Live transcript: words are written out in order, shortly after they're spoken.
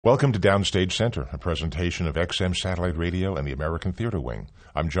Welcome to Downstage Center, a presentation of XM Satellite Radio and the American Theater Wing.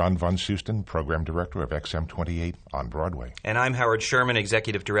 I'm John Von Soosten, Program Director of XM 28 on Broadway. And I'm Howard Sherman,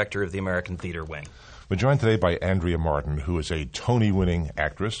 Executive Director of the American Theater Wing. We're joined today by Andrea Martin, who is a Tony-winning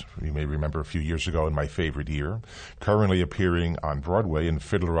actress. You may remember a few years ago in My Favorite Year, currently appearing on Broadway in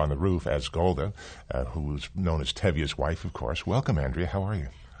Fiddler on the Roof as Golda, who is known as Tevye's wife, of course. Welcome, Andrea. How are you?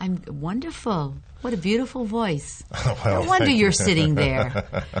 I'm wonderful. What a beautiful voice. Well, no wonder you're sitting there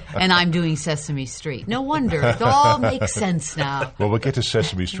and I'm doing Sesame Street. No wonder. It all makes sense now. Well, we'll get to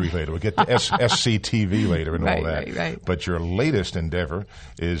Sesame Street later. We'll get to SCTV later and all that. Right. But your latest endeavor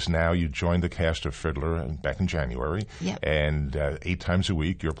is now you joined the cast of Fiddler back in January. Yep. And 8 times a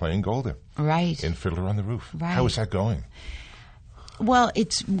week you're playing Golda. Right. In Fiddler on the Roof. Right. How is that going? Well,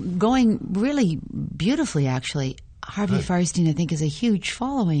 it's going really beautifully, actually. Harvey Fierstein, I think, is a huge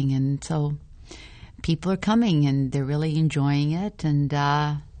following, and so people are coming, and they're really enjoying it. And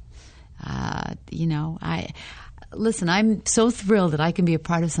listen, I'm so thrilled that I can be a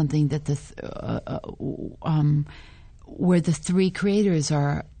part of something that where the three creators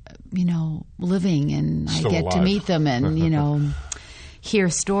are, living, and Still I get alive. to meet them, and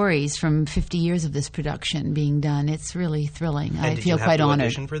hear stories from 50 years of this production being done. It's really thrilling. I feel quite honored.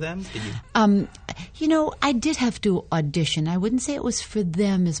 Did you have to audition for them? Did you? I did have to audition. I wouldn't say it was for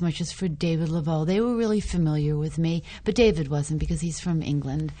them as much as for David Laveau. They were really familiar with me, but David wasn't because he's from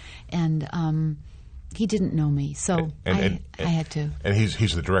England, and he didn't know me, so I had to. And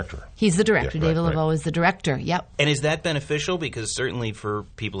he's the director. He's the director. Yeah, David Laveau is the director. Yep. And is that beneficial? Because certainly for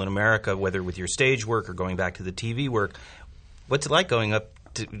people in America, whether with your stage work or going back to the TV work, what's it like going up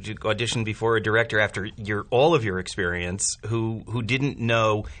to audition before a director after all of your experience who didn't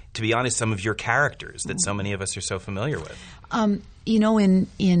know, to be honest, some of your characters that so many of us are so familiar with?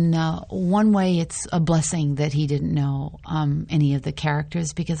 In one way, it's a blessing that he didn't know any of the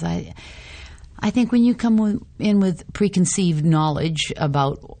characters, because I think when you come in with preconceived knowledge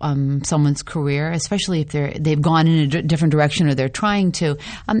about someone's career, especially if they've gone in a different direction or they're trying to,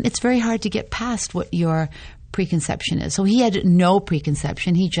 it's very hard to get past what your preconception is. So he had no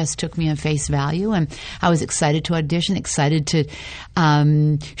preconception. He just took me on face value, and I was excited to audition, excited to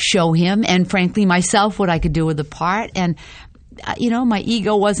show him and, frankly, myself what I could do with the part. And my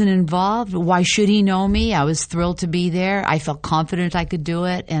ego wasn't involved. Why should he know me? I was thrilled to be there. I felt confident I could do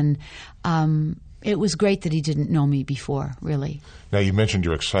it, and it was great that he didn't know me before, really. Now, you mentioned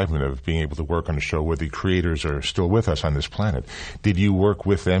your excitement of being able to work on a show where the creators are still with us on this planet. Did you work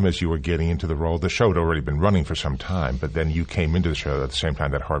with them as you were getting into the role? The show had already been running for some time, but then you came into the show at the same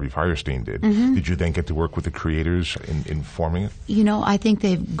time that Harvey Fierstein did. Mm-hmm. Did you then get to work with the creators in forming it? I think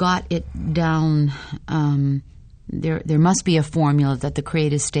they've got it down. There must be a formula that the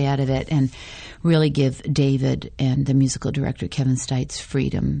creators stay out of it and really give David and the musical director, Kevin Stites,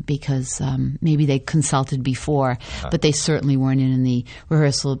 freedom, because maybe they consulted before, but they certainly weren't in the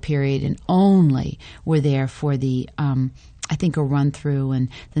rehearsal period and only were there for the, I think, a run-through, and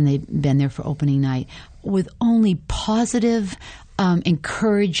then they've been there for opening night with only positive,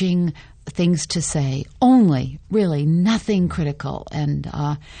 encouraging things to say, only, really, nothing critical, and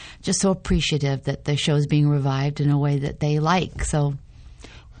just so appreciative that the show's being revived in a way that they like. So,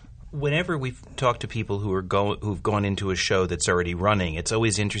 whenever we've talked to people who've gone into a show that's already running, it's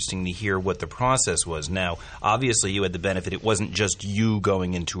always interesting to hear what the process was. Now, obviously, you had the benefit; it wasn't just you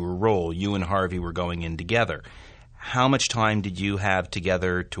going into a role; you and Harvey were going in together. How much time did you have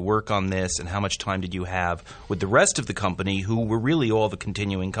together to work on this, and how much time did you have with the rest of the company, who were really all the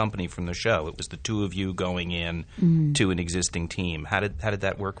continuing company from the show? It was the two of you going in to an existing team. How did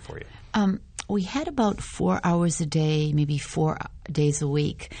that work for you? We had about 4 hours a day, maybe 4 days a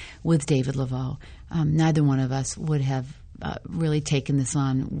week with David Laveau. Neither one of us would have really taken this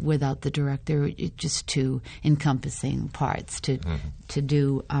on without the director. It's just two encompassing parts to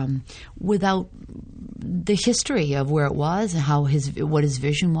do without the history of where it was and what his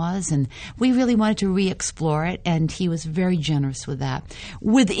vision was, and we really wanted to re-explore it, and he was very generous with that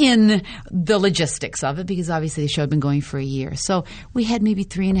within the logistics of it, because obviously the show had been going for a year. So we had maybe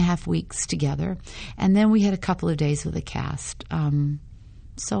 3.5 weeks together, and then we had a couple of days with the cast.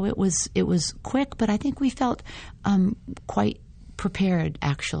 So it was quick, but I think we felt quite prepared,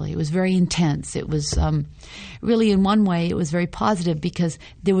 actually. It was very intense. It was really, in one way, it was very positive because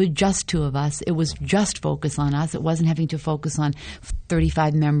there were just two of us. It was just focus on us. It wasn't having to focus on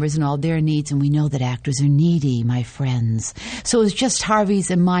 35 members and all their needs, and we know that actors are needy, my friends. So it was just Harvey's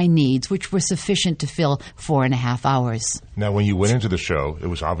and my needs, which were sufficient to fill 4.5 hours. Now, when you went into the show, it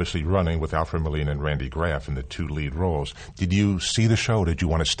was obviously running with Alfred Molina and Randy Graff in the two lead roles. Did you see the show, or did you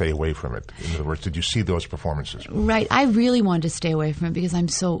want to stay away from it? In other words, did you see those performances? Right. I really wanted to stay away from it because I'm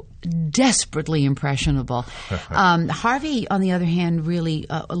so desperately impressionable. Harvey, on the other hand, really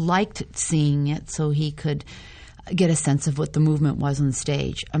liked seeing it so he could get a sense of what the movement was on the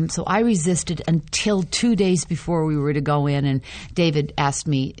stage. So I resisted until 2 days before we were to go in, and David asked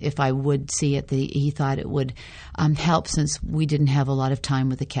me if I would see it. He thought it would help since we didn't have a lot of time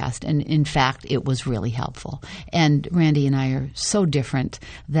with the cast. And in fact, it was really helpful. And Randy and I are so different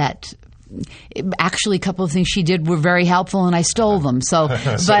that actually, a couple of things she did were very helpful, and I stole them. So, but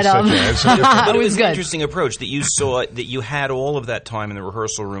it was good. An interesting approach that you saw that you had all of that time in the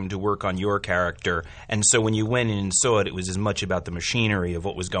rehearsal room to work on your character, and so when you went in and saw it, it was as much about the machinery of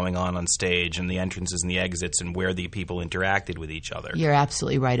what was going on stage and the entrances and the exits and where the people interacted with each other. You're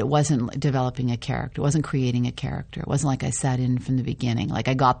absolutely right. It wasn't developing a character. It wasn't creating a character. It wasn't like I sat in from the beginning, like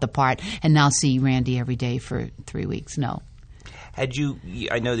I got the part and now see Randy every day for 3 weeks. No. I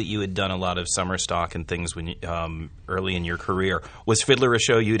know that you had done a lot of summer stock and things when early in your career. Was Fiddler a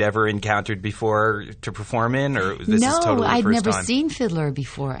show you'd ever encountered before to perform in, or this is totally the I'd first never time? seen Fiddler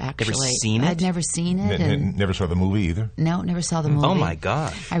before. Actually, never seen it? I'd never seen it. Never saw the movie either? No, never saw the movie. Oh my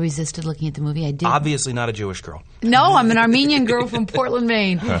God! I resisted looking at the movie. I did. Obviously, not a Jewish girl. No, I'm an Armenian girl from Portland,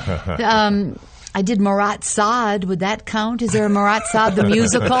 Maine. I did Marat Sade. Would that count? Is there a Marat Sade the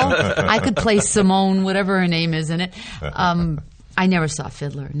musical? I could play Simone, whatever her name is in it. I never saw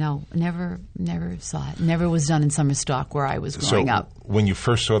Fiddler. No, never saw it. Never was done in summer stock where I was growing up. When you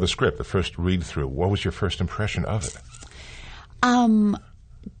first saw the script, the first read through, what was your first impression of it?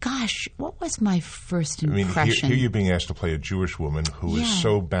 Gosh, what was my first impression? I mean, here you're being asked to play a Jewish woman who is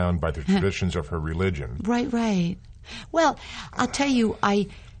so bound by the traditions of her religion. Right. Well, I'll tell you, I'm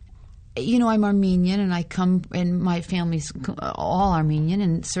Armenian, and my family's all Armenian,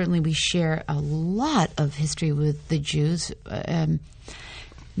 and certainly we share a lot of history with the Jews,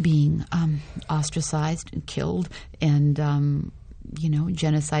 being ostracized and killed, and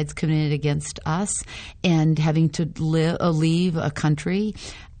genocides committed against us, and having to leave a country,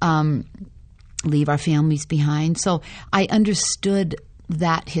 leave our families behind. So I understood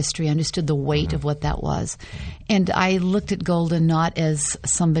that history, understood the weight of what that was. And I looked at Golda not as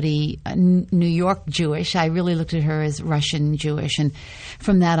somebody New York Jewish. I really looked at her as Russian Jewish. And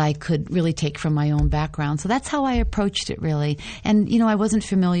from that I could really take from my own background. So that's how I approached it, really. And, I wasn't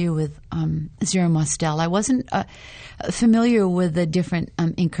familiar with Zero Mostel. I wasn't familiar with the different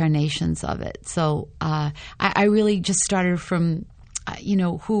incarnations of it. So I really just started from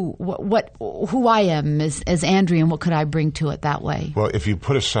who I am as Andrea, and what could I bring to it that way? Well, if you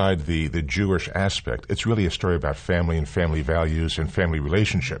put aside the Jewish aspect, it's really a story about family and family values and family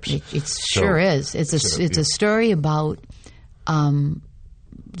relationships. It sure is. It's a story about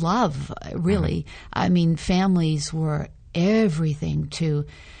love, really. I mean, families were everything to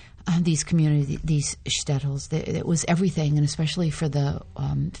these communities, these shtetls. It was everything, and especially for the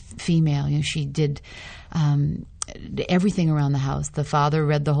female. She did everything around the house. The father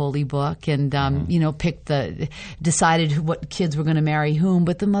read the holy book and, decided what kids were going to marry whom,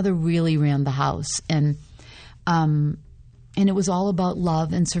 but the mother really ran the house. And it was all about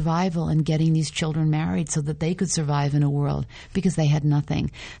love and survival and getting these children married so that they could survive in a world because they had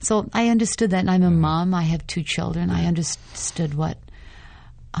nothing. So I understood that, and I'm a mom. I have 2 children. I understood what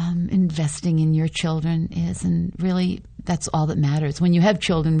investing in your children is, and really that's all that matters. When you have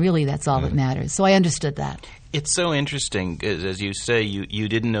children, really that's all that matters. So I understood that. It's so interesting. As you say, you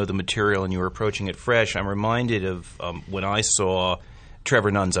didn't know the material and you were approaching it fresh. I'm reminded of when I saw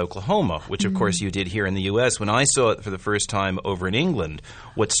Trevor Nunn's Oklahoma, which of course you did here in the U.S. When I saw it for the first time over in England,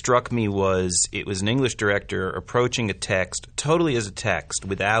 what struck me was it was an English director approaching a text totally as a text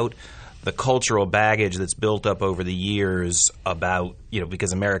without the cultural baggage that's built up over the years about,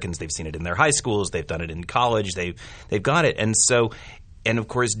 because Americans, they've seen it in their high schools, they've done it in college, they've got it. And of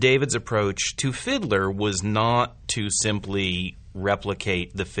course, David's approach to Fiddler was not to simply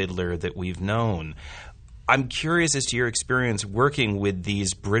replicate the Fiddler that we've known. I'm curious as to your experience working with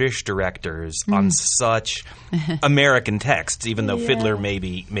these British directors on such American texts, even though Fiddler may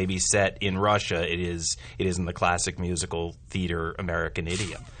be set in Russia, it is in the classic musical theater American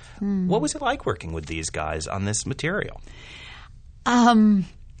idiom. What was it like working with these guys on this material?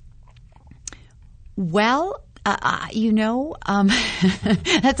 Well, that's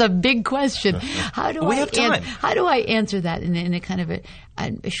a big question. How do I answer that in a kind of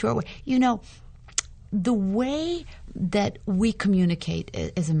a short way? the way that we communicate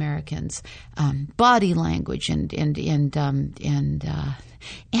as Americans, body language and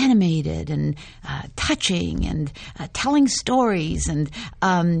animated and touching and telling stories and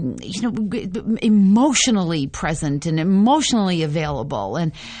emotionally present and emotionally available,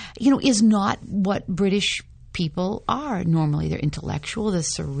 and is not what British people are normally. They're intellectual, they're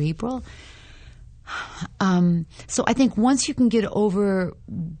cerebral. So I think once you can get over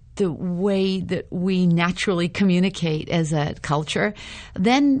the way that we naturally communicate as a culture,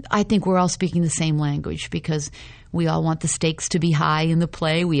 then I think we're all speaking the same language, because we all want the stakes to be high in the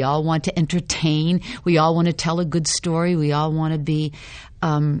play. We all want to entertain. We all want to tell a good story. We all want to be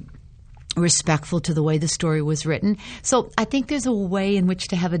respectful to the way the story was written. So I think there's a way in which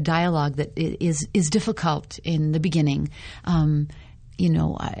to have a dialogue that is difficult in the beginning. Do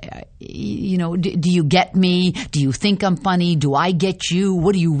you get me? Do you think I'm funny? Do I get you?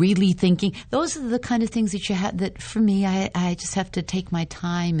 What are you really thinking? Those are the kind of things that you have. That for me, I just have to take my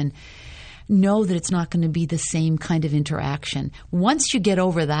time and know that it's not going to be the same kind of interaction. Once you get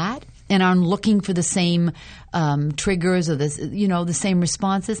over that and are looking for the same triggers or the same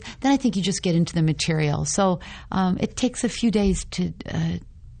responses, then I think you just get into the material. So it takes a few days to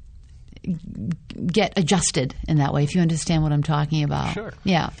get adjusted in that way, if you understand what I'm talking about. Sure.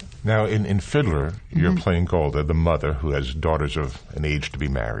 Yeah. Now, in Fiddler, you're playing Golda, the mother who has daughters of an age to be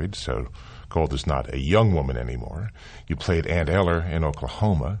married, so Golda's not a young woman anymore. You played Aunt Eller in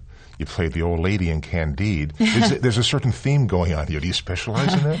Oklahoma. You played the old lady in Candide. There's a certain theme going on here. Do you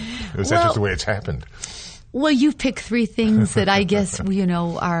specialize in that? Or is that just the way it's happened? Well, you picked three things that I guess,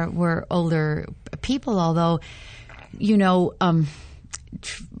 were older people, although,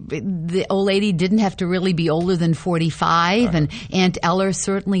 the old lady didn't have to really be older than 45, and Aunt Eller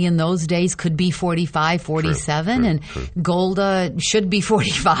certainly in those days could be 45, 47, true. Golda should be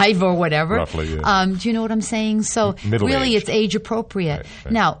 45 or whatever. Roughly, yeah. Do you know what I'm saying? So really it's age appropriate.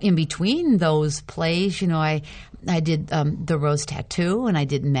 Right. Now, in between those plays, I did The Rose Tattoo, and I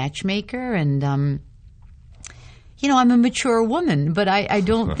did Matchmaker, and I'm a mature woman, but I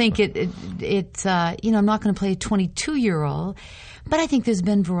don't think it's I'm not going to play a 22-year-old. But I think there's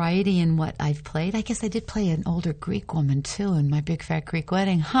been variety in what I've played. I guess I did play an older Greek woman, too, in My Big Fat Greek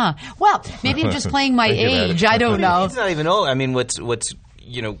Wedding. Huh. Well, maybe I'm just playing my age. I don't know. It's not even old. I mean,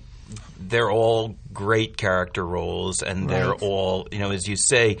 they're all great character roles, and they're all, as you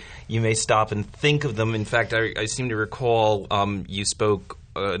say, you may stop and think of them. In fact, I seem to recall you spoke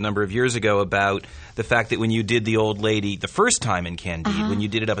a number of years ago about the fact that when you did the old lady the first time in Candide, when you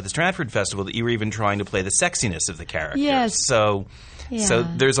did it up at the Stratford Festival, that you were even trying to play the sexiness of the character. Yes. So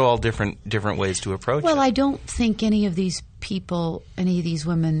there's all different ways to approach it. Well, I don't think any of these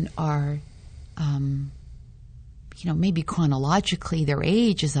women are, maybe chronologically their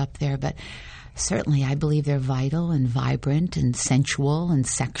age is up there, but certainly I believe they're vital and vibrant and sensual and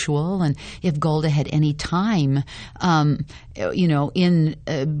sexual. And if Golda had any time, in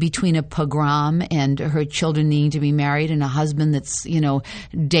between a pogrom and her children needing to be married and a husband that's,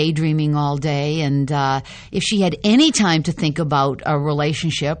 daydreaming all day, and if she had any time to think about a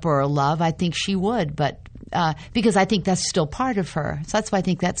relationship or a love, I think she would. But because I think that's still part of her. So that's why I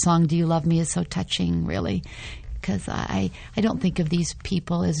think that song, Do You Love Me, is so touching, really. Because I don't think of these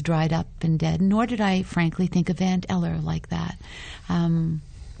people as dried up and dead, nor did I, frankly, think of Aunt Eller like that.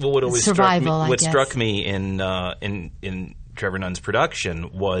 What always struck me in Trevor Nunn's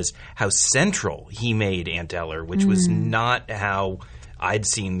production was how central he made Aunt Eller, which was not how I'd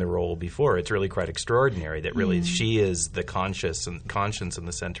seen the role before. It's really quite extraordinary that really she is the conscience in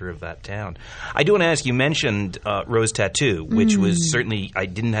the center of that town. I do want to ask, you mentioned Rose Tattoo, which was certainly, I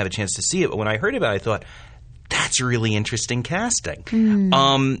didn't have a chance to see it, but when I heard about it, I thought, that's really interesting casting.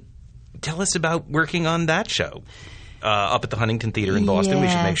 Tell us about working on that show up at the Huntington Theater in Boston. Yes, we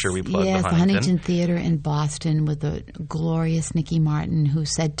should make sure we plug the Huntington. Yes, the Huntington Theater in Boston with the glorious Nicky Martin, who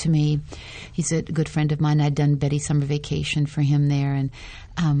said to me, he's a good friend of mine, I'd done Betty Summer Vacation for him there.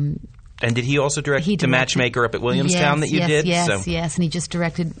 And did he also direct the Matchmaker up at Williamstown that you did? Yes, and he just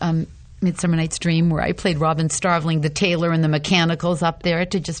directed Midsummer Night's Dream, where I played Robin Starveling, the tailor, and the mechanicals up there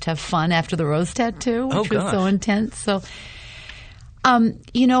to just have fun after the Rose Tattoo, which was so intense. So,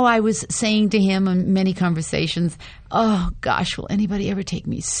 I was saying to him in many conversations, oh, gosh, will anybody ever take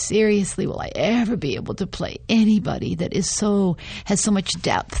me seriously? Will I ever be able to play anybody that has so much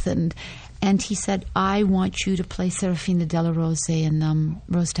depth? And he said, I want you to play Serafina Della Rose in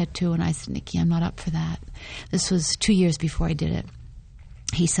Rose Tattoo. And I said, Nicky, I'm not up for that. This was 2 years before I did it.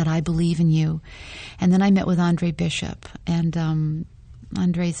 He said, I believe in you. And then I met with Andre Bishop. And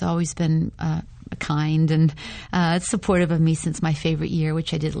Andre's always been kind and supportive of me since my favorite year,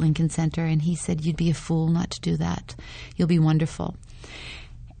 which I did at Lincoln Center. And he said, "You'd be a fool not to do that. You'll be wonderful."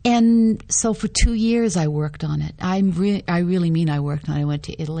 And so for 2 years I worked on it. I really mean I worked on it. I went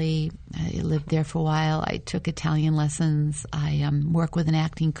to Italy. I lived there for a while. I took Italian lessons. I worked with an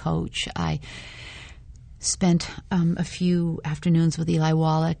acting coach. I spent a few afternoons with Eli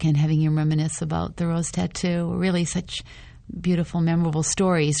Wallach and having him reminisce about the Rose Tattoo. Really such beautiful, memorable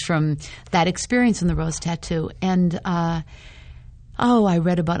stories from that experience from the Rose Tattoo. And I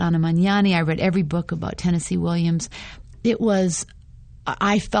read about Anna Magnani. I read every book about Tennessee Williams.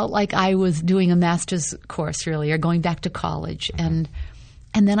 I felt like I was doing a master's course, really, or going back to college. And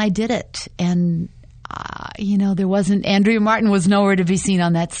then I did it. And, there wasn't – Andrea Martin was nowhere to be seen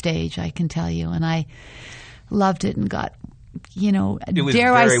on that stage, I can tell you. And I loved it and got, it was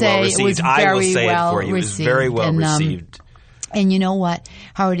dare very I say, well received. it was I very will say well it for you. received. It was very well received. And you know what,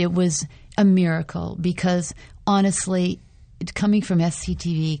 Howard, it was a miracle because, honestly – coming from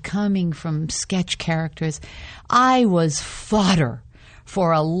SCTV, coming from sketch characters, I was fodder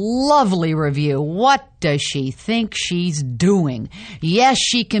for a lovely review. What does she think she's doing? Yes,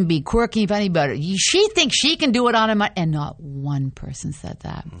 she can be quirky and funny, but she thinks she can do it on a and not one person said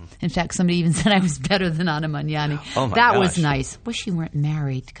that. In fact, somebody even said I was better than Anna Magnani. Oh my that gosh. Was nice. Wish you weren't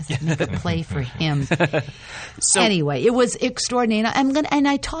married because I'd make a play for him. So anyway, it was extraordinary. And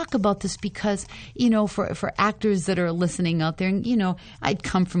I talk about this because, for actors that are listening out there, and, I'd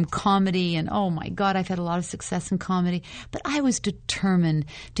come from comedy and, oh my God, I've had a lot of success in comedy, but I was determined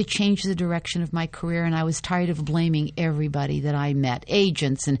to change the direction of my career, and I was tired of blaming everybody that I met,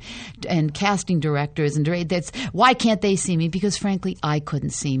 agents and casting directors and that's why can't they see me? Because frankly, I couldn't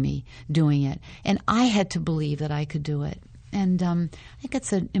see me doing it, and I had to believe that I could do it. And I think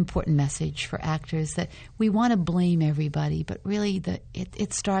it's an important message for actors that we want to blame everybody, but really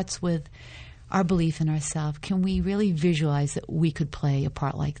it starts with our belief in ourselves. Can we really visualize that we could play a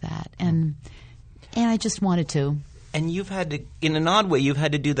part like that? And I just wanted to. And you've had to, in an odd way, you've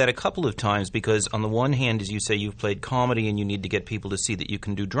had to do that a couple of times because on the one hand, as you say, you've played comedy and you need to get people to see that you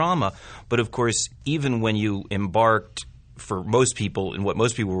can do drama. But of course, even when you embarked for most people and what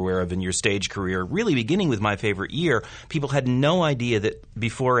most people were aware of in your stage career, really beginning with My Favorite Year, people had no idea that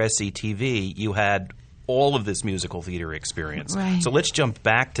before SCTV you had all of this musical theater experience. Right. So let's jump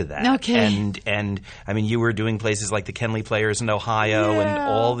back to that. Okay. And I mean, you were doing places like the Kenley Players in Ohio and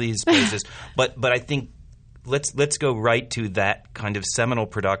all these places. But I think let's go right to that kind of seminal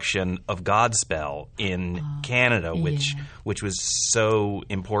production of Godspell in Canada, which was so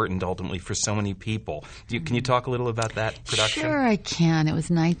important ultimately for so many people. Can you talk a little about that production? Sure, I can. It was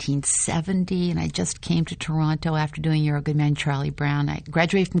 1970, and I just came to Toronto after doing You're a Good Man, Charlie Brown. I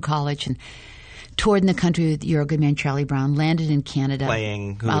graduated from college and toured in the country with You're a Good Man, Charlie Brown, landed in Canada.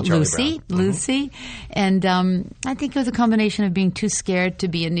 Playing who, Lucy. Brown? Lucy. And I think it was a combination of being too scared to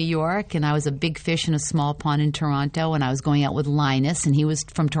be in New York, and I was a big fish in a small pond in Toronto, and I was going out with Linus, and he was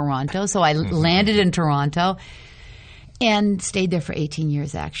from Toronto. So I landed in Toronto and stayed there for 18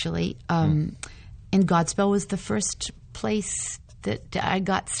 years, actually. And Godspell was the first place that I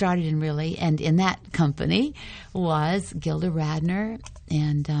got started in, really. And in that company was Gilda Radner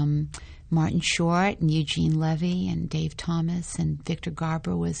and Martin Short and Eugene Levy and Dave Thomas and Victor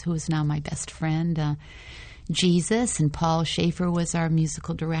Garber who is now my best friend. Jesus and Paul Schaefer was our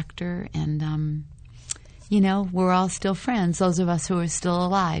musical director. And, we're all still friends, those of us who are still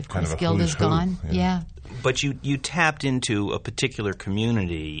alive. Of course, Gilda's gone. Yeah. But you tapped into a particular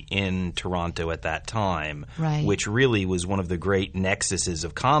community in Toronto at that time, right, which really was one of the great nexuses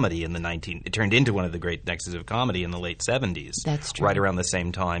of comedy it turned into one of the great nexuses of comedy in the late 70s. That's true. Right around the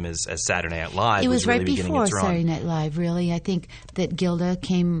same time as Saturday Night Live. It was really right before Saturday Night Live, really. I think that Gilda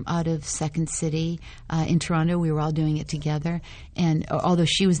came out of Second City in Toronto. We were all doing it together. And although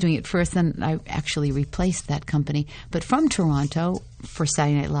she was doing it first, then I actually replaced that company. But from Toronto for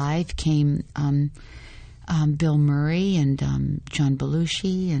Saturday Night Live came Bill Murray and John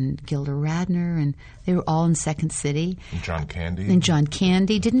Belushi and Gilda Radner, and they were all in Second City. And John Candy. And John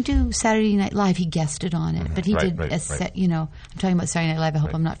Candy didn't do Saturday Night Live. He guested on it, but he did. Right. I'm talking about Saturday Night Live. I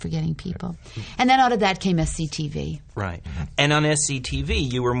hope I'm not forgetting people. And then out of that came SCTV. Right. And on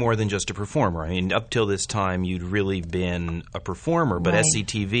SCTV, you were more than just a performer. I mean, up till this time, you'd really been a performer, but Right.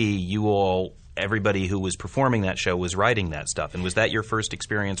 SCTV, everybody who was performing that show was writing that stuff. And was that your first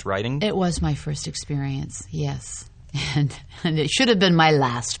experience writing? It was my first experience, yes. And it should have been my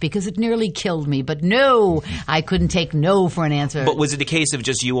last because it nearly killed me. But no, I couldn't take no for an answer. But was it a case of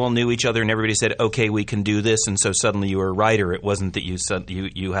just you all knew each other and everybody said, okay, we can do this, and so suddenly you were a writer? It wasn't that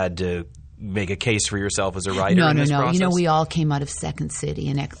you had to make a case for yourself as a writer No. in this process? You know, we all came out of Second City,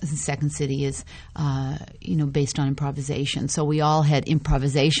 and Second City is, based on improvisation. So we all had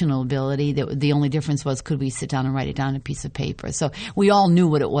improvisational ability. The only difference was, could we sit down and write it down on a piece of paper? So we all knew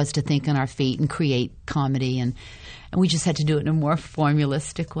what it was to think on our feet and create comedy, and we just had to do it in a more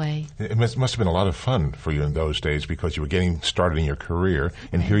formulistic way. It must have been a lot of fun for you in those days because you were getting started in your career,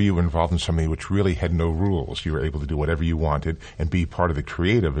 and here you were involved in something which really had no rules. You were able to do whatever you wanted and be part of the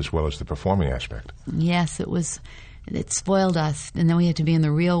creative as well as the performing aspect. Yes, it spoiled us, and then we had to be in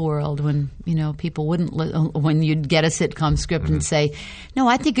the real world when people wouldn't. When you'd get a sitcom script and say, "No,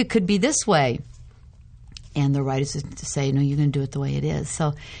 I think it could be this way," and the writers would say, "No, you're going to do it the way it is." So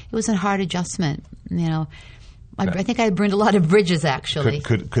it was a hard adjustment. I think I burned a lot of bridges, actually.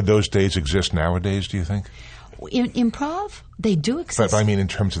 Could those days exist nowadays, do you think? In improv, they do exist. But I mean, in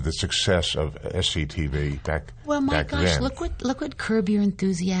terms of the success of SCTV back then. look what Curb Your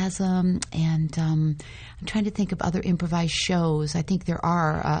Enthusiasm and I'm trying to think of other improvised shows. I think there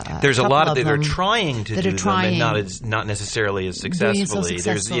are. There's a lot of them that are trying to do them, and not necessarily as successfully.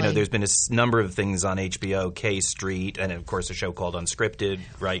 There's been a number of things on HBO, K Street, and of course a show called Unscripted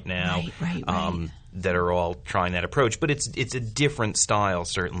right now. Right. That are all trying that approach, but it's a different style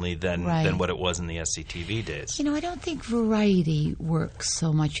certainly than what it was in the SCTV days. I don't think variety works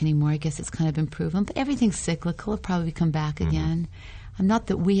so much anymore. I guess it's kind of improved, but everything's cyclical. It'll probably come back again. Not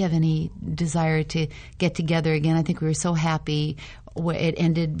that we have any desire to get together again. I think we were so happy it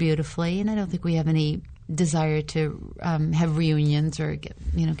ended beautifully, and I don't think we have any desire to have reunions or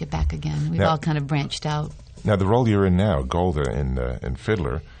get back again. We've all kind of branched out. Now, the role you're in now, Golda in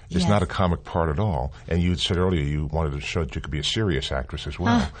Fiddler, is not a comic part at all. And you said earlier you wanted to show that you could be a serious actress as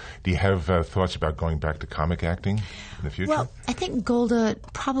well. Do you have thoughts about going back to comic acting in the future? Well, I think Golda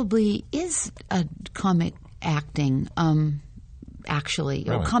probably is a comic acting. Actually,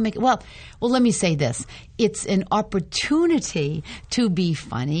 really? Or comic. Well, let me say this: it's an opportunity to be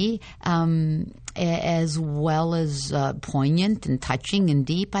funny, as well as poignant and touching and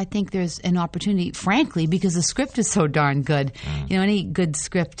deep. I think there's an opportunity, frankly, because the script is so darn good. Any good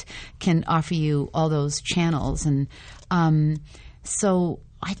script can offer you all those channels, and so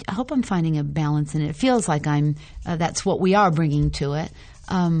I hope I'm finding a balance in it. It feels like that's what we are bringing to it.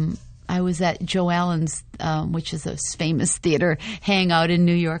 I was at Joe Allen's, which is a famous theater hangout in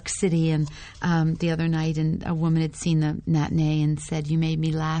New York City, and the other night, and a woman had seen the matinee and said, "You made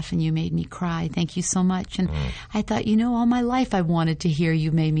me laugh and you made me cry. Thank you so much." And I thought, all my life I wanted to hear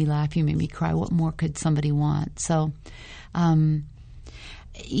 "You made me laugh, you made me cry." What more could somebody want? So,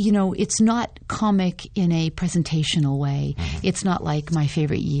 it's not comic in a presentational way. It's not like My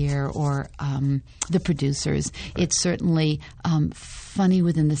Favorite Year or The Producers. It's certainly funny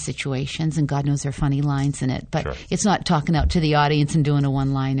within the situations, and God knows there are funny lines in it. But it's not talking out to the audience and doing a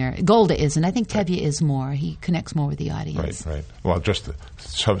one-liner. Golda isn't. I think Tevye is more. He connects more with the audience. Right. Well, just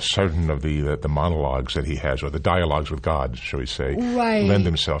certain of the monologues that he has, or the dialogues with God, shall we say, lend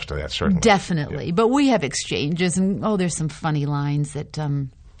themselves to that, certainly. Definitely. Yeah. But we have exchanges, and there's some funny lines that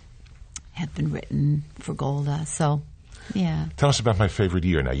have been written for Golda. So, yeah. Tell us about My Favorite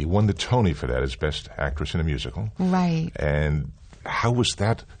Year. Now, you won the Tony for that as Best Actress in a Musical. Right. And how was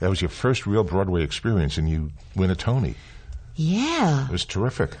that? That was your first real Broadway experience, and you win a Tony. Yeah. It was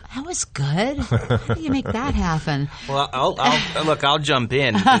terrific. That was good. How do you make that happen? Well, I'll jump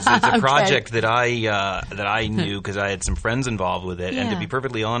in. It's a project that I knew because I had some friends involved with it. Yeah. And to be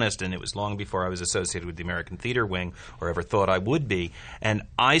perfectly honest, and it was long before I was associated with the American Theater Wing or ever thought I would be. And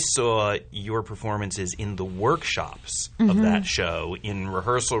I saw your performances in the workshops of that show, in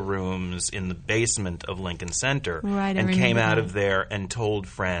rehearsal rooms, in the basement of Lincoln Center. Right, and came out of there and told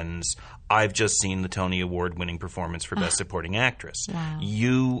friends, "I've just seen the Tony Award-winning performance for Best Supporting Actress." Wow.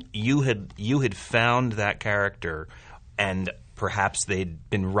 You had found that character, and perhaps they'd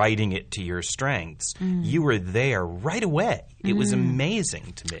been writing it to your strengths. You were there right away. It was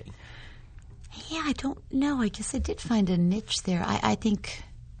amazing to me. Yeah, I don't know. I guess I did find a niche there. I think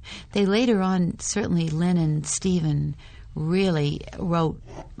they later on, certainly Lynn and Stephen, really wrote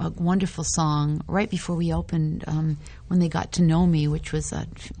a wonderful song right before we opened, when they got to know me, which was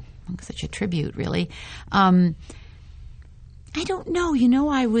such a tribute, really. I don't know.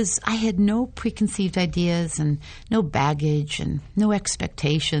 I had no preconceived ideas and no baggage and no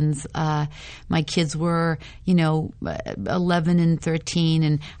expectations. My kids were, 11 and 13,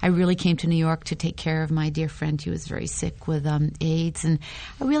 and I really came to New York to take care of my dear friend who was very sick with AIDS. And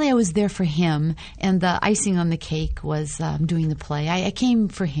I was there for him, and the icing on the cake was doing the play. I came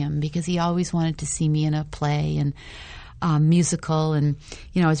for him because he always wanted to see me in a play, and musical, and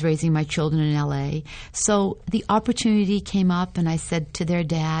I was raising my children in L.A. So the opportunity came up, and I said to their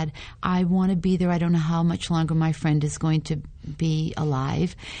dad, I want to be there. I don't know how much longer my friend is going to be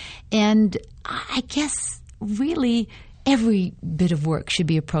alive. And I guess really every bit of work should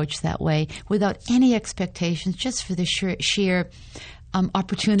be approached that way, without any expectations, just for the sheer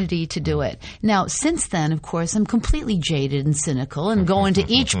opportunity to do it. Now, since then, of course, I'm completely jaded and cynical and go into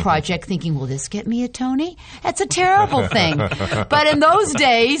each project thinking, will this get me a Tony? That's a terrible thing. But in those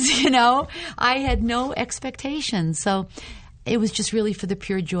days, I had no expectations. So it was just really for the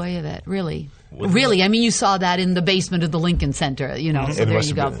pure joy of it, really. Really, I mean, you saw that in the basement of the Lincoln Center, so there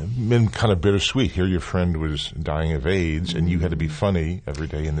you go. Been kind of bittersweet. Here your friend was dying of AIDS, and you had to be funny every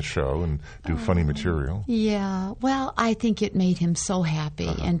day in the show and do funny material. Yeah, well, I think it made him so happy,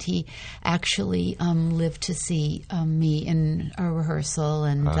 and he actually lived to see me in a rehearsal,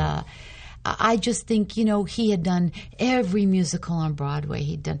 and I just think, he had done every musical on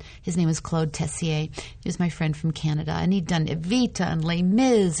Broadway. His name was Claude Tessier. He was my friend from Canada. And he'd done Evita and Les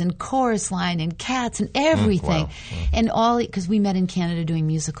Mis and Chorus Line and Cats and everything. Wow. And because we met in Canada doing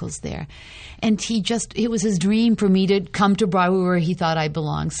musicals there. And it was his dream for me to come to Broadway where he thought I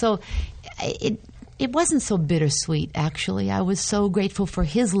belonged. So it wasn't so bittersweet, actually. I was so grateful for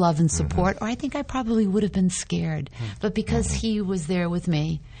his love and support, or I think I probably would have been scared. But because he was there with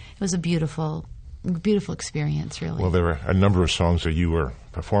me, it was a beautiful experience, really. Well, there were a number of songs that you were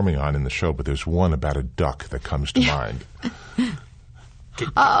performing on in the show, but there's one about a duck that comes to mind.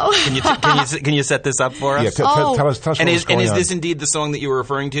 Can you set this up for us? Yeah, tell us and what's going on. Is this indeed the song that you were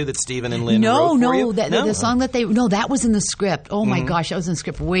referring to that Stephen and Lynn wrote for you? The song that that was in the script. Oh my gosh, that was in the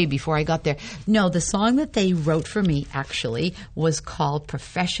script way before I got there. No, the song that they wrote for me actually was called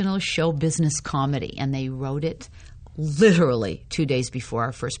Professional Show Business Comedy, and they wrote it literally 2 days before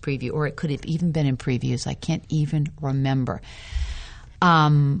our first preview, or it could have even been in previews. I can't even remember.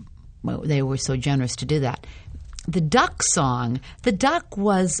 They were so generous to do that. The Duck song, the Duck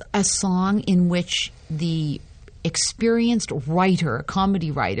was a song in which the experienced writer, a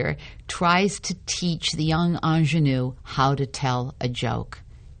comedy writer, tries to teach the young ingenue how to tell a joke.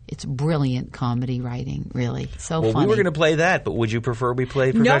 It's brilliant comedy writing, really. So funny. We were going to play that, but would you prefer we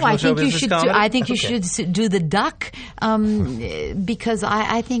play professional show business comedy? I think you should do the Duck because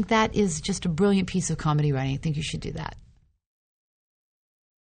I think that is just a brilliant piece of comedy writing. I think you should do that.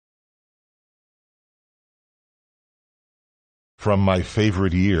 From My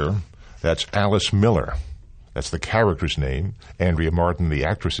Favorite Year, that's Alice Miller. That's the character's name. Andrea Martin, the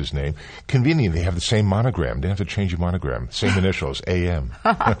actress's name. Convenient, they have the same monogram. They didn't have to change your monogram. Same initials, A.M.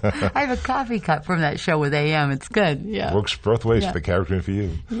 I have a coffee cup from that show with A.M. It's good. Yeah. Works both ways for the character and for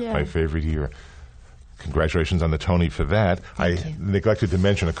you. Yeah. My Favorite Year. Congratulations on the Tony for that. Thank you. Neglected to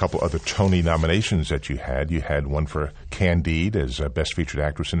mention a couple other Tony nominations that you had. You had one for Candide as Best Featured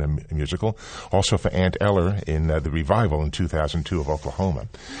Actress in a Musical. Also for Aunt Eller in the revival in 2002 of Oklahoma.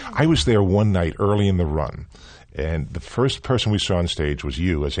 I was there one night early in the run. And the first person we saw on stage was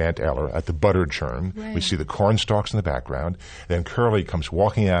you as Aunt Eller at the butter churn. Right. We see the cornstalks in the background. Then Curly comes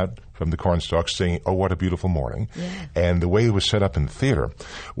walking out from the cornstalks singing, "Oh, What a Beautiful Morning." Yeah. And the way it was set up in the theater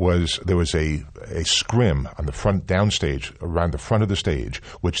was there was a scrim on the front downstage, around the front of the stage,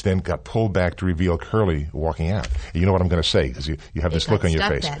 which then got pulled back to reveal Curly walking out. And you know what I'm going to say, because you have this look on your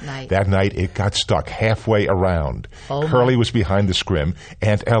face. That night, it got stuck halfway around. Curly was behind the scrim.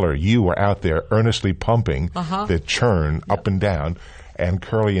 Aunt Eller, you were out there earnestly pumping the churn up and down. And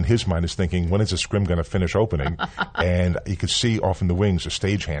Curly, in his mind, is thinking, when is the scrim going to finish opening? And you could see off in the wings the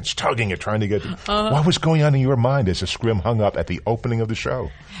stagehands tugging it, trying to get... What was going on in your mind as the scrim hung up at the opening of the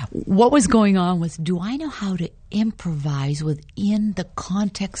show? What was going on was, do I know how to improvise within the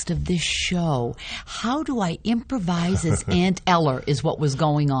context of this show? How do I improvise as Aunt Eller is what was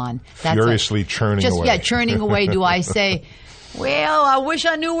going on. Furiously churning away. Yeah, churning away. Do I say... Well, I wish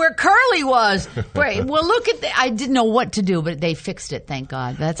I knew where Curly was. Right. Well, look at I didn't know what to do, but they fixed it, thank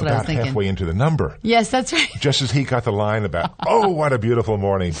God. That's what I was thinking. About halfway into the number. Yes, that's right. Just as he got the line about, "Oh, what a beautiful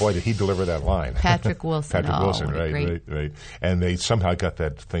morning." Boy, did he deliver that line. Patrick Wilson. Patrick Wilson, right. And they somehow got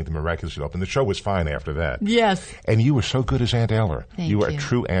that thing to miraculously open. The show was fine after that. Yes. And you were so good as Aunt Eller. You were a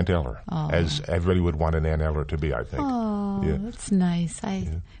true Aunt Eller, as everybody would want an Aunt Eller to be, I think. Oh, yeah. That's nice. I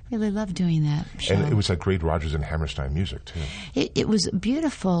really love doing that show. And it was that great Rodgers and Hammerstein music, too. It was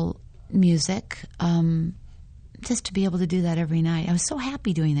beautiful music, just to be able to do that every night. I was so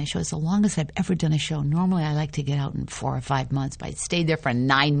happy doing that show. It's the longest I've ever done a show. Normally, I like to get out in 4 or 5 months, but I stayed there for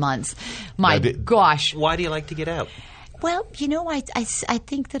 9 months. My gosh. Why do you like to get out? Well, I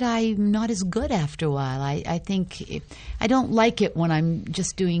think that I'm not as good after a while. I think I don't like it when I'm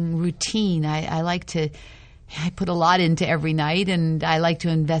just doing routine. I like to I put a lot into every night, and I like to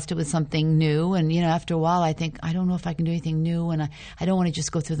invest it with something new. And, after a while, I think, I don't know if I can do anything new, and I don't want to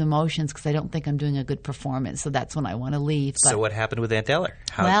just go through the motions because I don't think I'm doing a good performance. So that's when I want to leave. So what happened with Aunt Eller?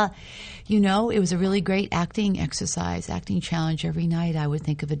 Well, it was a really great acting exercise, acting challenge every night. I would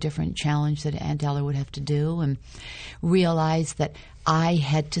think of a different challenge that Aunt Eller would have to do and realize that I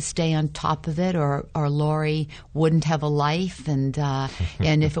had to stay on top of it, or Laurie wouldn't have a life, and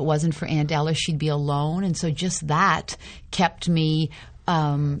if it wasn't for Aunt Eller, she'd be alone. And so just that kept the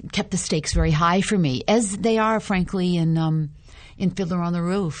stakes very high for me, as they are, frankly, in Fiddler on the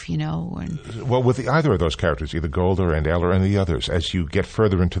Roof, Well, with either of those characters, either Golda or Aunt Eller and the others, as you get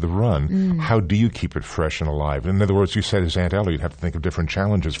further into the run, how do you keep it fresh and alive? In other words, you said as Aunt Eller, you'd have to think of different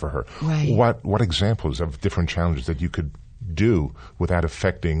challenges for her. Right. What examples of different challenges that you could do without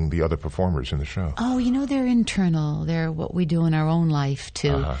affecting the other performers in the show? Oh, they're internal. They're what we do in our own life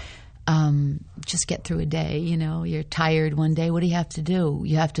to just get through a day. You're tired one day. What do you have to do?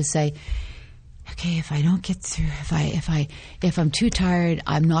 You have to say, okay, if I don't get through, if I'm too tired,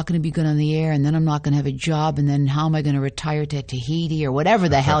 I'm not going to be good on the air, and then I'm not going to have a job, and then how am I going to retire to Tahiti or whatever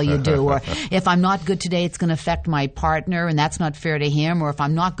the hell you do? Or if I'm not good today, it's going to affect my partner, and that's not fair to him. Or if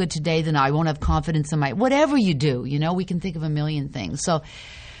I'm not good today, then I won't have confidence in whatever you do. We can think of a million things. So,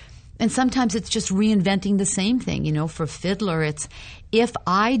 and sometimes it's just reinventing the same thing. For Fiddler, it's, if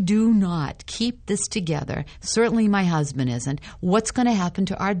I do not keep this together, certainly my husband isn't, what's going to happen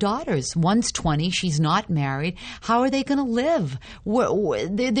to our daughters? One's 20, she's not married. How are they going to live?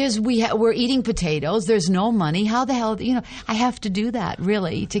 We're eating potatoes. There's no money. How the hell, I have to do that,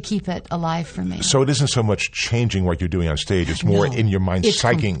 really, to keep it alive for me. So it isn't so much changing what you're doing on stage. It's more in your mind,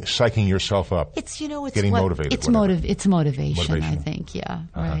 psyching yourself up. It's, getting motivated. It's motivation, I think, yeah,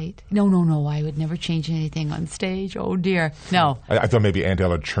 right. No, I would never change anything on stage. Oh, dear. No. I thought maybe Aunt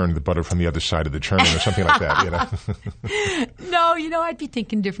Ella churned the butter from the other side of the churn or something like that, No, I'd be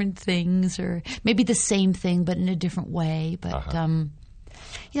thinking different things, or maybe the same thing but in a different way. But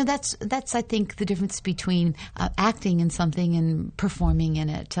that's I think the difference between acting in something and performing in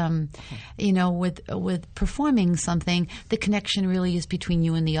it. With performing something, the connection really is between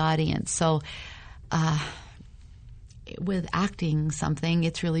you and the audience. So with acting something,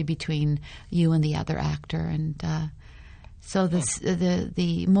 it's really between you and the other actor, and so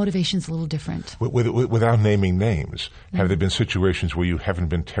the motivation's a little different. Without naming names, have there been situations where you haven't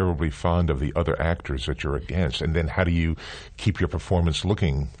been terribly fond of the other actors that you're against, and then how do you keep your performance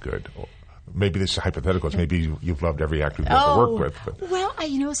looking good? Maybe this is hypothetical. Maybe you've loved every actor you've ever worked with. But. Well,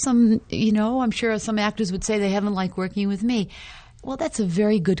 I'm sure some actors would say they haven't liked working with me. Well, that's a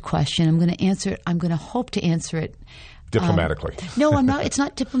very good question. I'm going to answer it. I'm going to hope to answer it diplomatically. No, I'm not. It's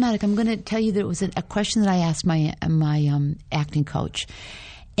not diplomatic. I'm going to tell you that it was a question that I asked my acting coach,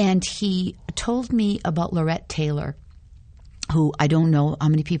 and he told me about Laurette Taylor, who I don't know how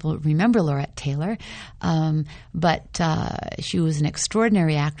many people remember Laurette Taylor, but she was an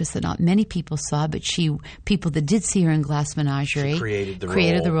extraordinary actress that not many people saw, but people that did see her in Glass Menagerie. She created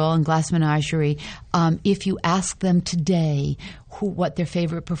the role in Glass Menagerie. If you ask them today what their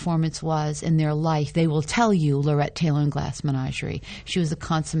favorite performance was in their life, they will tell you Laurette Taylor in Glass Menagerie. She was a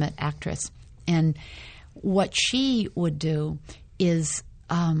consummate actress. And what she would do is,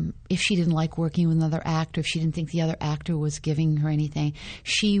 if she didn't like working with another actor, if she didn't think the other actor was giving her anything,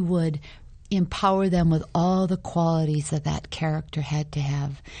 she would empower them with all the qualities that character had to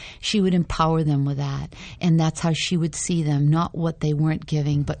have. She would empower them with that. And that's how she would see them, not what they weren't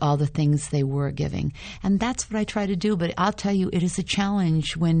giving, but all the things they were giving. And that's what I try to do. But I'll tell you, it is a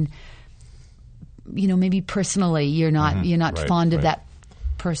challenge when, maybe personally you're not fond of that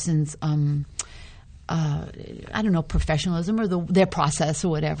person's professionalism or their process or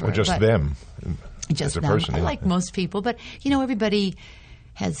whatever. Or just them just as a them. person. I like most people, but, everybody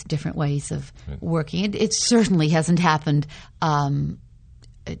has different ways of working. It certainly hasn't happened a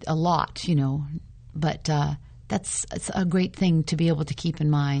lot, but it's a great thing to be able to keep in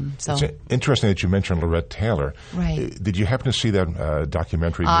mind. So it's interesting that you mentioned Laurette Taylor. Right. Did you happen to see that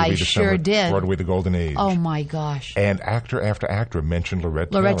documentary movie? I sure did. Broadway: The Golden Age. Oh my gosh! And actor after actor mentioned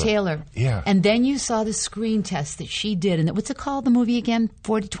Laurette Taylor. Yeah. And then you saw the screen test that she did, and what's it called? The movie again?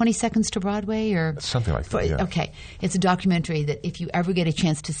 20 Seconds to Broadway, or something like that. Yeah. Okay, it's a documentary that if you ever get a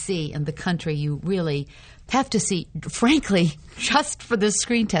chance to see in the country, you really have to see, frankly, just for the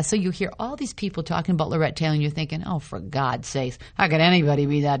screen test. So you hear all these people talking about Laurette Taylor, and you're thinking, oh, for God's sakes, how could anybody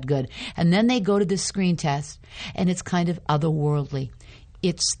be that good? And then they go to this screen test, and it's kind of otherworldly.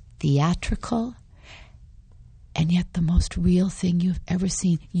 It's theatrical, and yet the most real thing you've ever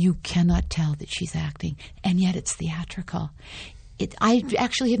seen. You cannot tell that she's acting, and yet it's theatrical. I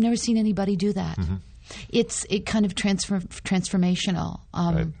actually have never seen anybody do that. Mm-hmm. It kind of transformational.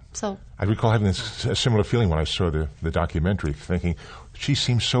 Right. So I recall having a similar feeling when I saw the documentary, thinking she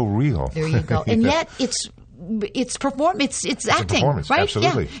seems so real. There you go. And yet it's acting, right?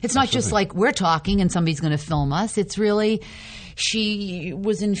 Absolutely. Yeah. It's not just like we're talking and somebody's going to film us. It's really she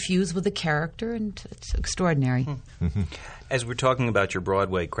was infused with the character, and it's extraordinary. Mm-hmm. As we're talking about your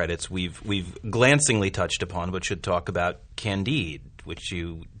Broadway credits, we've glancingly touched upon, but should talk about Candide, which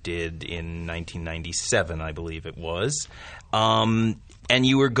you did in 1997, I believe it was. And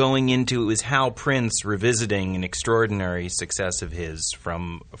you were going into, it was Hal Prince revisiting an extraordinary success of his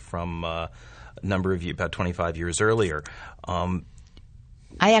from a number of years, about 25 years earlier.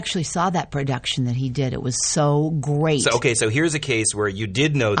 I actually saw that production that he did. It was so great. So here's a case where you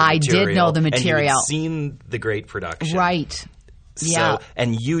did know the material. I did know the material. And you had seen the great production. Right. Yeah.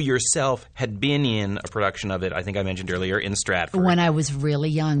 And you yourself had been in a production of it, I think I mentioned earlier, in Stratford. When I was really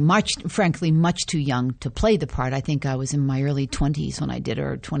young, frankly, much too young to play the part. I think I was in my early 20s when I did it,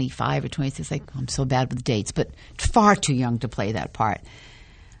 or 25 or 26. I'm so bad with dates, but far too young to play that part.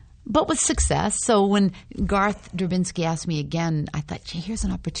 But with success. So when Garth Drabinsky asked me again, I thought, gee, here's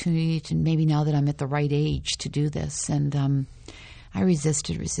an opportunity to maybe now that I'm at the right age to do this. And I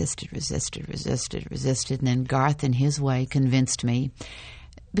resisted. And then Garth, in his way, convinced me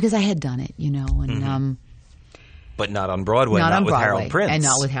because I had done it, and mm-hmm. But not on Broadway, not with Broadway, Harold Prince. And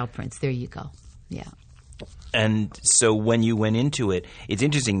not with Harold Prince. There you go. Yeah. And so when you went into it, it's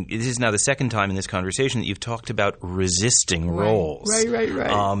interesting. This is now the second time in this conversation that you've talked about resisting roles.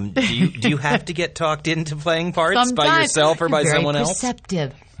 Right. Do you have to get talked into playing parts Sometimes. by yourself or by someone else? Very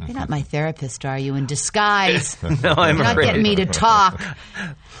perceptive. You're not my therapist, are you? In disguise. No, I'm You're not afraid. getting me to talk.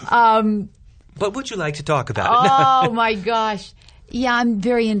 But would you like to talk about it? Oh, my gosh. Yeah, I'm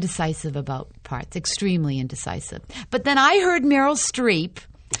very indecisive about parts, extremely indecisive. But then I heard Meryl Streep,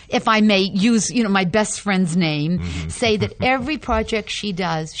 if I may use, my best friend's name, say that every project she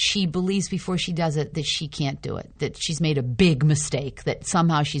does, she believes before she does it that she can't do it, that she's made a big mistake, that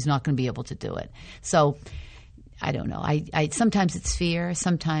somehow she's not going to be able to do it. So I don't know. I sometimes it's fear.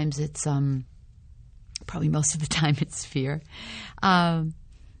 Sometimes it's probably most of the time it's fear. Sometimes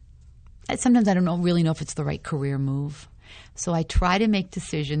I don't really know if it's the right career move. So I try to make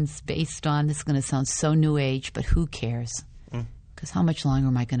decisions based on, this is going to sound so new age, but who cares? Because how much longer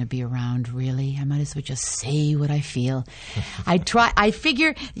am I going to be around, really? I might as well just say what I feel. I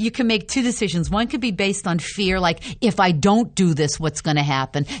figure you can make two decisions. One could be based on fear, like, if I don't do this, what's going to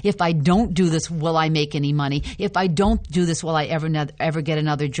happen? If I don't do this, will I make any money? If I don't do this, will I ever get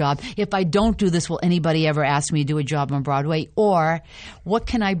another job? If I don't do this, will anybody ever ask me to do a job on Broadway? Or what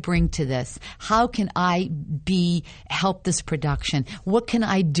can I bring to this? How can I help this production? What can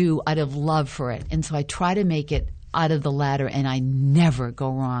I do out of love for it? And so I try to make it out of the latter, and I never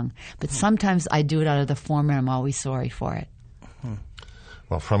go wrong. But sometimes I do it out of the former, and I'm always sorry for it.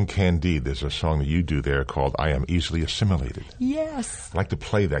 Well, from Candide, there's a song that you do there called I Am Easily Assimilated. Yes. I'd like to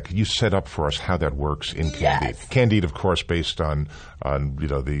play that. Could you set up for us how that works in Candide? Yes. Candide, of course, based on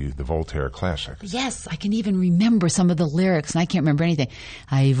the Voltaire classic. Yes, I can even remember some of the lyrics, and I can't remember anything.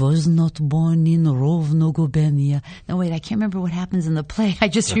 I was not born in Rovno Gubenia. No, wait, I can't remember what happens in the play. I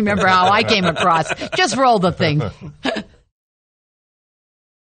just remember how I came across. Just roll the thing.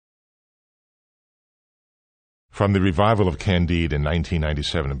 From the revival of Candide in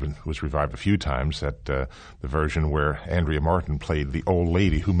 1997, it was revived a few times, the version where Andrea Martin played the old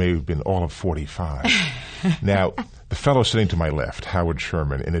lady who may have been all of 45. Now, the fellow sitting to my left, Howard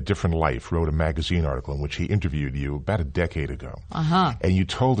Sherman, in A Different Life, wrote a magazine article in which he interviewed you about a decade ago. Uh-huh. And you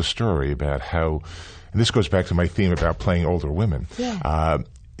told a story about how, and this goes back to my theme about playing older women. Yeah.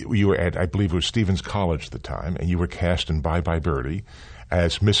 You were at, I believe it was Stevens College at the time, and you were cast in Bye Bye Birdie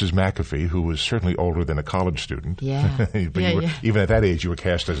as Mrs. McAfee, who was certainly older than a college student. Yeah. Even at that age, you were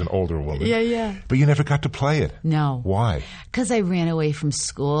cast as an older woman. Yeah. But you never got to play it. No. Why? Because I ran away from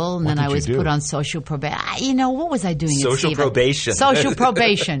school, and What then did I you was do? put on social probation. What was I doing Social at Stevens? probation. Social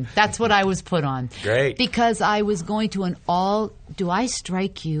probation. That's what I was put on. Great. Because I was going to an all... Do I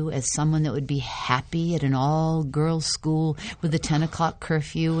strike you as someone that would be happy at an all-girls school with a 10 o'clock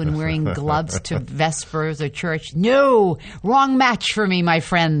curfew and wearing gloves to Vespers or church? No! Wrong match for me, my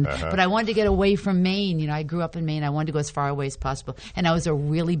friend. But I wanted to get away from Maine. I grew up in Maine. I wanted to go as far away as possible. And I was a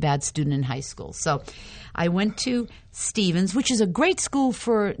really bad student in high school. So I went to Stevens, which is a great school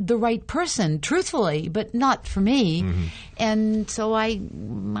for the right person, truthfully, but not for me. Mm-hmm. And so I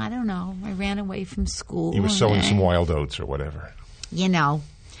don't know, I ran away from school. You were sowing some wild oats or whatever.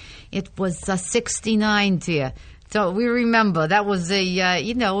 It was 69, dear. So we remember that was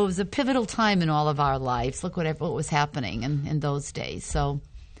it was a pivotal time in all of our lives. Look what was happening in those days. So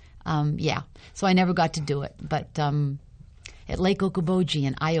Yeah. So I never got to do it. But at Lake Okoboji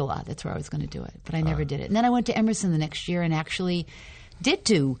in Iowa, that's where I was going to do it. But I never did it. And then I went to Emerson the next year and actually did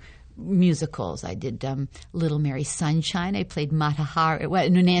do musicals. I did Little Mary Sunshine. I played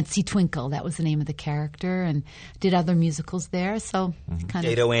Nancy Twinkle. That was the name of the character, and did other musicals there. So kind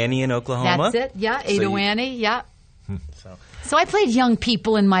of Ado Annie in Oklahoma. That's it. Yeah, Ado Annie. Yeah. So I played young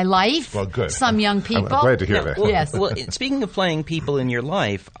people in my life. Well, good. Some young people. I'm glad to hear that. Well, Yes. Well, speaking of playing people in your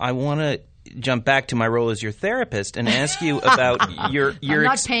life, I want to jump back to my role as your therapist and ask you about your I'm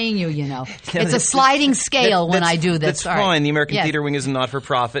not paying you, you know. It's a sliding scale when I do this. That's All right. fine. The American Yes. Theater Wing is a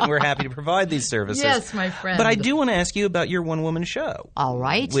not-for-profit, and we're happy to provide these services. Yes, my friend. But I do want to ask you about your one-woman show. All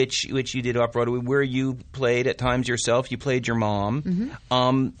right. Which you did off-Broadway, where you played at times yourself. You played your mom.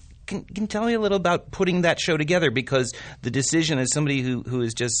 Mm-hmm. Can you tell me a little about putting that show together? Because the decision, as somebody who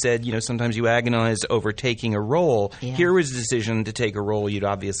has just said, sometimes you agonize over taking a role. Yeah. Here was a decision to take a role you'd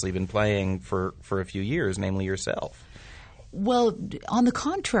obviously been playing for a few years, namely yourself. Well, on the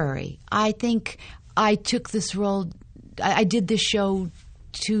contrary, I think I took this role. I did this show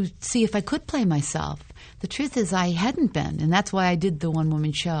to see if I could play myself. The truth is I hadn't been, and that's why I did the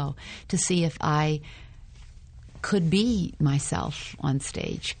one-woman show, to see if I could be myself on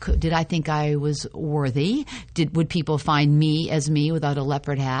stage. Did I think I was worthy? Would people find me as me without a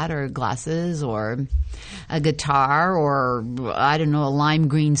leopard hat or glasses or a guitar or, I don't know, a lime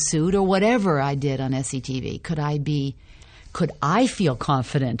green suit or whatever I did on SCTV? Could I feel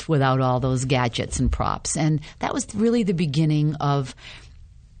confident without all those gadgets and props? And that was really the beginning of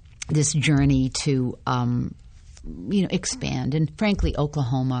this journey to expand. And frankly,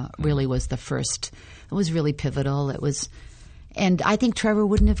 Oklahoma really was the first. It was really pivotal. And I think Trevor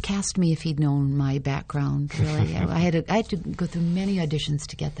wouldn't have cast me if he'd known my background. Really, I had to go through many auditions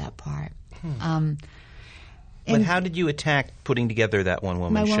to get that part. But how did you attack putting together that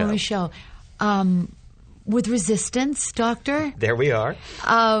one-woman show? My one-woman show. With resistance, Doctor. There we are.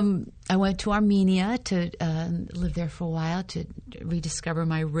 I went to Armenia to live there for a while to rediscover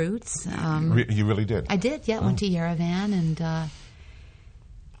my roots. You really did? I did, yeah. Went to Yerevan and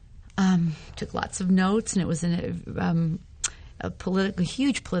took lots of notes, and it was a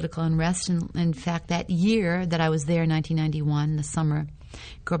huge political unrest. And in fact, that year that I was there, 1991, the summer,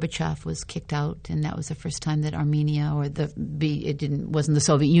 Gorbachev was kicked out, and that was the first time that Armenia wasn't the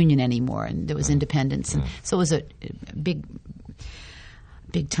Soviet Union anymore, and there was independence. And so it was a big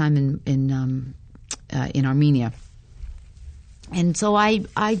time in Armenia. And so I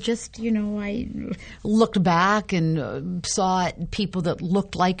just, I looked back and saw people that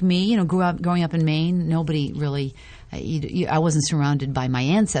looked like me. Growing up in Maine, nobody really. I wasn't surrounded by my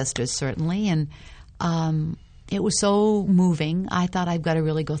ancestors, certainly, and it was so moving. I thought I've got to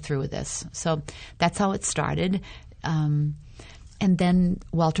really go through with this. So that's how it started. And then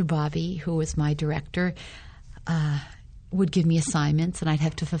Walter Bobby, who was my director, would give me assignments, and I'd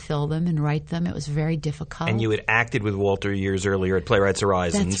have to fulfill them and write them. It was very difficult. And you had acted with Walter years earlier at Playwrights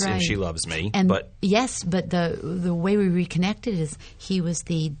Horizons, That's right. and She Loves Me. Yes, but the way we reconnected is he was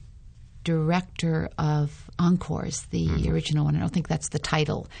the director of Encores, the original one. I don't think that's the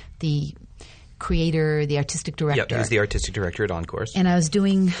title. The creator, the artistic director. Yeah, he was the artistic director at Encores. And I was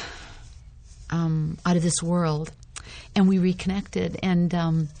doing Out of This World, and we reconnected,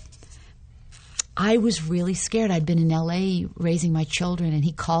 and I was really scared. I'd been in L.A. raising my children, and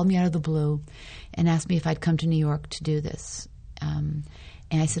he called me out of the blue and asked me if I'd come to New York to do this.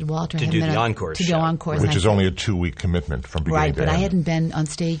 And I said, Walter, to do the Encores show. To do Encores. Which is only a 2-week commitment from beginning right, to but end. I hadn't been on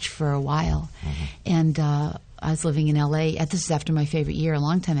stage for a while. And I was living in L.A. This is after my favorite year, a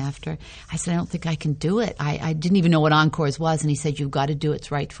long time after. I said, I don't think I can do it. I didn't even know what Encores was, and he said, you've got to do it.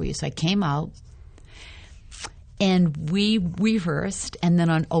 It's right for you. So I came out, and we rehearsed, and then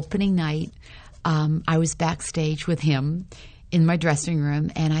on opening night, I was backstage with him in my dressing room,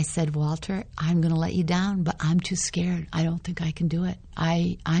 and I said, Walter, I'm going to let you down, but I'm too scared. I don't think I can do it.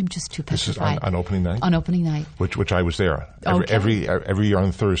 I'm just too petrified. This is on opening night? On opening night. Which I was there. Okay. Every year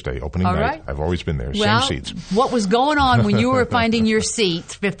on Thursday, opening All night. right. I've always been there, Well, same seats. What was going on when you were finding your seat,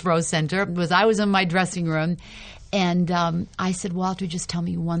 fifth row center, was I was in my dressing room, and I said, Walter, just tell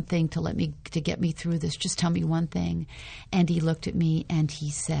me one thing to get me through this. Just tell me one thing. And he looked at me and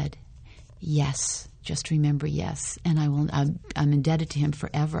he said, yes. Just remember, yes, and I'm indebted to him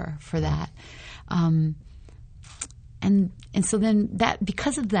forever for that. And so then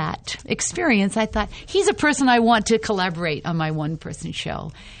because of that experience, I thought he's a person I want to collaborate on my one-person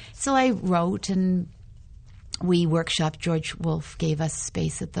show. So I wrote, and we workshopped. George Wolfe gave us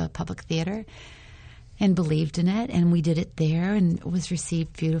space at the Public Theater, and believed in it, and we did it there, and it was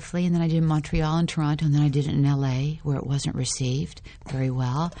received beautifully. And then I did it in Montreal and Toronto, and then I did it in L.A., where it wasn't received very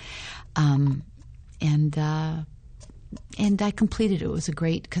well. And I completed it. It was a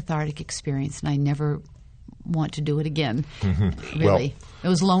great cathartic experience, and I never want to do it again. Really. Well, it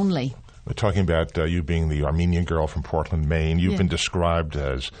was lonely. We're talking about you being the Armenian girl from Portland, Maine. You've been described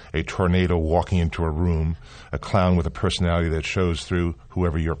as a tornado walking into a room, a clown with a personality that shows through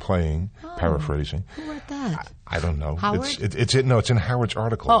whoever you're playing, paraphrasing. Who wrote that? I don't know. Howard? It's in Howard's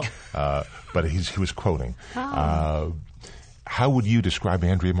article. But he was quoting. How would you describe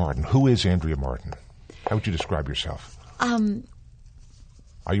Andrea Martin? Who is Andrea Martin? How would you describe yourself?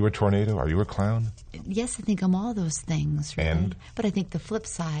 Are you a tornado? Are you a clown? Yes, I think I'm all those things, really. And? But I think the flip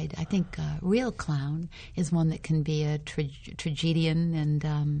side, I think a real clown is one that can be a tragedian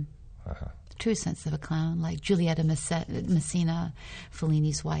and true sense of a clown, like Giulietta Messina,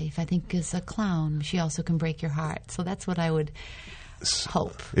 Fellini's wife, I think is a clown. She also can break your heart. So that's what I would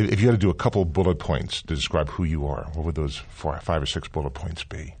hope. If you had to do a couple bullet points to describe who you are, what would those 5 or 6 bullet points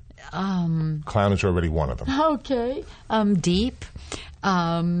be? Clown is already one of them. Okay. Deep,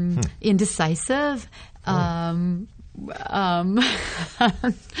 indecisive.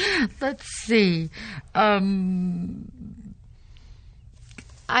 Let's see. I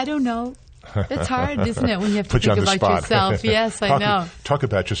don't know. It's hard, isn't it, when you have to Put you think on the about spot. yourself? Yes, I know. Talk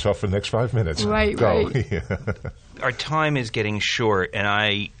about yourself for the next 5 minutes. Right, Go. right. Our time is getting short, and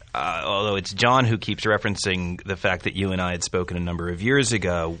although it's John who keeps referencing the fact that you and I had spoken a number of years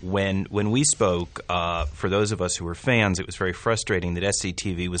ago, when we spoke, for those of us who were fans, it was very frustrating that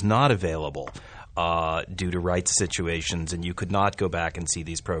SCTV was not available due to rights situations, and you could not go back and see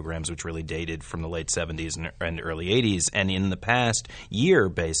these programs, which really dated from the late 70s and early 80s. And in the past year,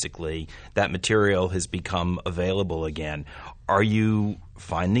 basically, that material has become available again. Are you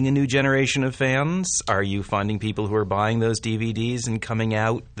finding a new generation of fans? Are you finding people who are buying those DVDs and coming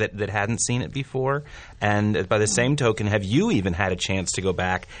out that hadn't seen it before? And by the same token, have you even had a chance to go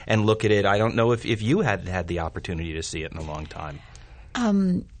back and look at it? I don't know if you had the opportunity to see it in a long time.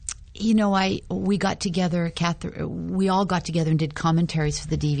 You know, we got together, we all got together and did commentaries for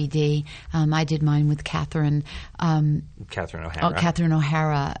the DVD. I did mine with Catherine O'Hara. Oh, Catherine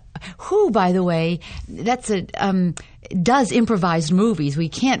O'Hara, who, by the way, does improvised movies. We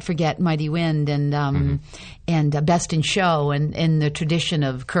can't forget Mighty Wind and Best in Show, and in the tradition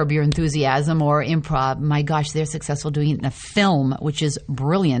of Curb Your Enthusiasm or improv. My gosh, they're successful doing it in a film, which is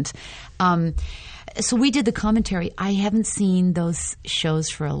brilliant. So we did the commentary. I haven't seen those shows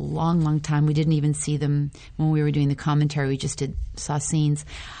for a long, long time. We didn't even see them when we were doing the commentary. We just saw scenes.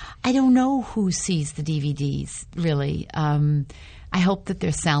 I don't know who sees the DVDs, really. I hope that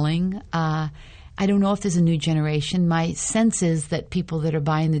they're selling. I don't know if there's a new generation. My sense is that people that are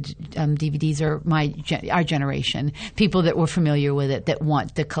buying the DVDs are our generation, people that were familiar with it, that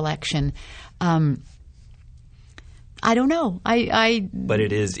want the collection. I don't know. But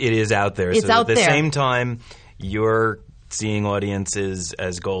it is out there. It's so out at the there. same time, you're seeing audiences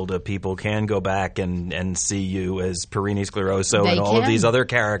as Golda. People can go back and see you as Perini Scleroso and all of these other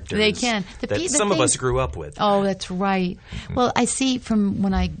characters. They can. That some of us grew up with. Oh, that's right. Well, I see from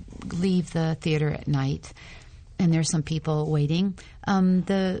when I leave the theater at night, and there's some people waiting.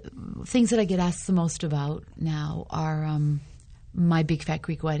 The things that I get asked the most about now are My Big Fat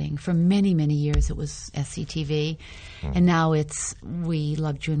Greek Wedding. For many, many years it was SCTV, and now it's We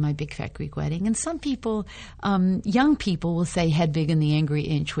Loved You in My Big Fat Greek Wedding. And some people, young people, will say Hedwig and the Angry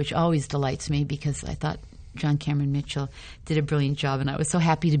Inch, which always delights me because I thought John Cameron Mitchell did a brilliant job, and I was so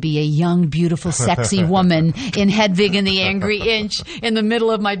happy to be a young, beautiful, sexy woman in Hedwig and the Angry Inch in the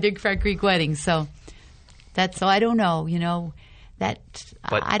middle of My Big Fat Greek Wedding. So I don't know, But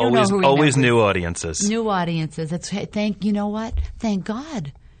I don't know who always new audiences. New audiences. You know what? Thank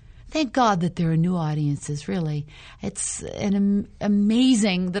God. Thank God that there are new audiences, really. It's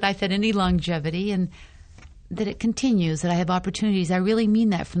amazing that I've had any longevity and that it continues, that I have opportunities. I really mean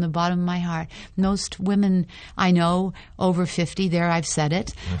that from the bottom of my heart. Most women I know over 50, there I've said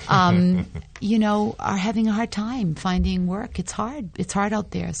it, are having a hard time finding work. It's hard. It's hard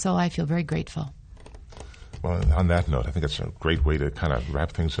out there. So I feel very grateful. Well, on that note, I think it's a great way to kind of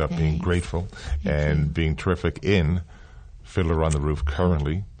wrap things up, being grateful and being terrific in Fiddler on the Roof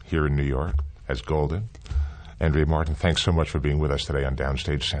currently here in New York as Golda. Andrea Martin, thanks so much for being with us today on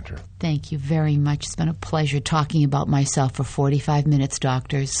Downstage Center. Thank you very much. It's been a pleasure talking about myself for 45 minutes,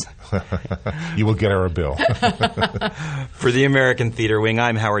 doctors. You will get our bill. For the American Theater Wing,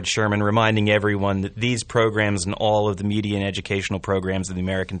 I'm Howard Sherman, reminding everyone that these programs and all of the media and educational programs of the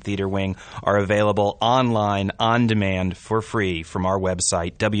American Theater Wing are available online, on demand, for free from our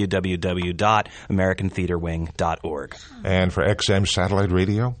website, www.americantheaterwing.org. And for XM Satellite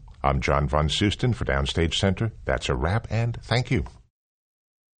Radio, I'm John von Soosten for Downstage Center. That's a wrap, and thank you.